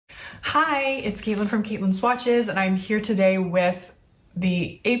Hi, it's Caitlin from Caitlin Swatches, and I'm here today with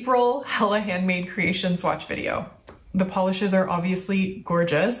the April Hella Handmade Creations swatch video. The polishes are obviously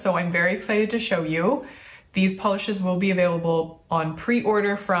gorgeous, so I'm very excited to show you. These polishes will be available on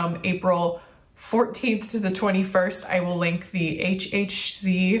pre-order from April 14th to the 21st. I will link the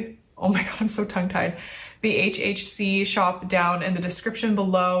HHC, oh my god, I'm so tongue-tied, the HHC shop down in the description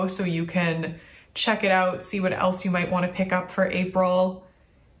below so you can check it out, see what else you might want to pick up for April.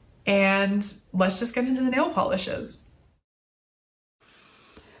 And let's just get into the nail polishes.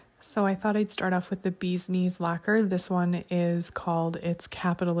 So I thought I'd start off with the Bee's Knees Lacquer. This one is called It's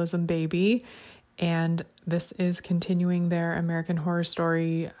Capitalism Baby, and this is continuing their American Horror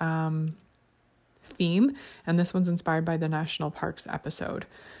Story theme, and this one's inspired by the National Parks episode.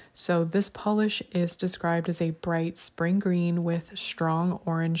 So this polish is described as a bright spring green with strong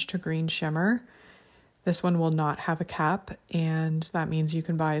orange to green shimmer. This one will not have a cap, and that means you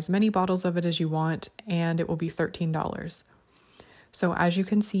can buy as many bottles of it as you want, and it will be $13. So as you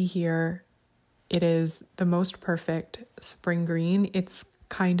can see here, it is the most perfect spring green. It's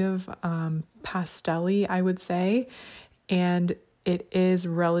kind of pastel-y, I would say, and it is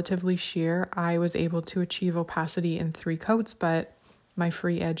relatively sheer. I was able to achieve opacity in 3 coats, but my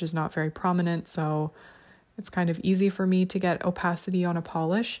free edge is not very prominent, so it's kind of easy for me to get opacity on a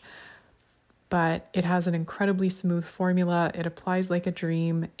polish. But it has an incredibly smooth formula. It applies like a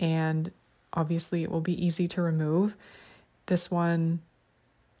dream, and obviously it will be easy to remove. This one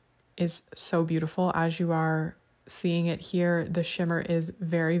is so beautiful. As you are seeing it here, the shimmer is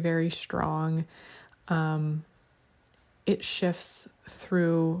very, very strong. It shifts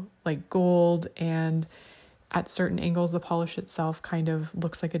through like gold, and at certain angles, the polish itself kind of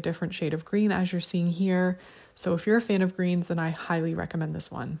looks like a different shade of green, as you're seeing here. So if you're a fan of greens, then I highly recommend this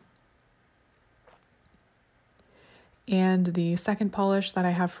one. And the second polish that I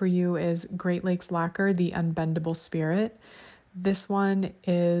have for you is Great Lakes Lacquer, the Unbendable Spirit. This one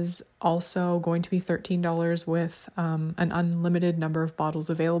is also going to be $13 with an unlimited number of bottles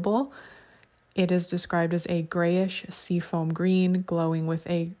available. It is described as a grayish seafoam green, glowing with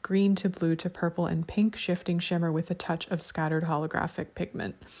a green to blue to purple and pink shifting shimmer with a touch of scattered holographic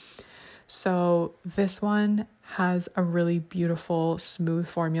pigment. So this one has a really beautiful, smooth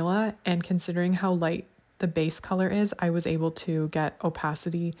formula, and considering how light the base color is, I was able to get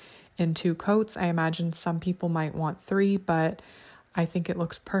opacity in 2 coats. I imagine some people might want 3, but I think it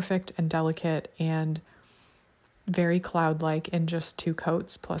looks perfect and delicate and very cloud-like in just 2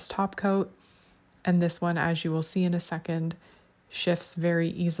 coats plus top coat. And this one, as you will see in a second, shifts very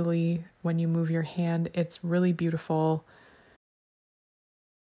easily when you move your hand. It's really beautiful.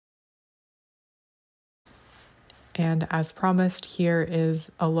 And as promised, here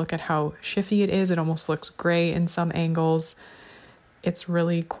is a look at how shifty it is. It almost looks gray in some angles. It's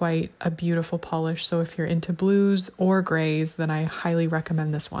really quite a beautiful polish. So if you're into blues or grays, then I highly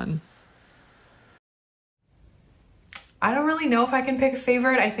recommend this one. I don't really know if I can pick a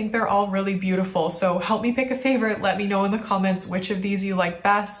favorite. I think they're all really beautiful. So help me pick a favorite. Let me know in the comments which of these you like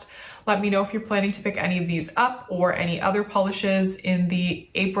best. Let me know if you're planning to pick any of these up or any other polishes in the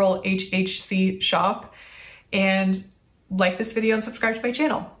April HHC shop. And like this video and subscribe to my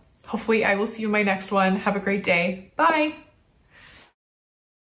channel. Hopefully I will see you in my next one. Have a great day. Bye.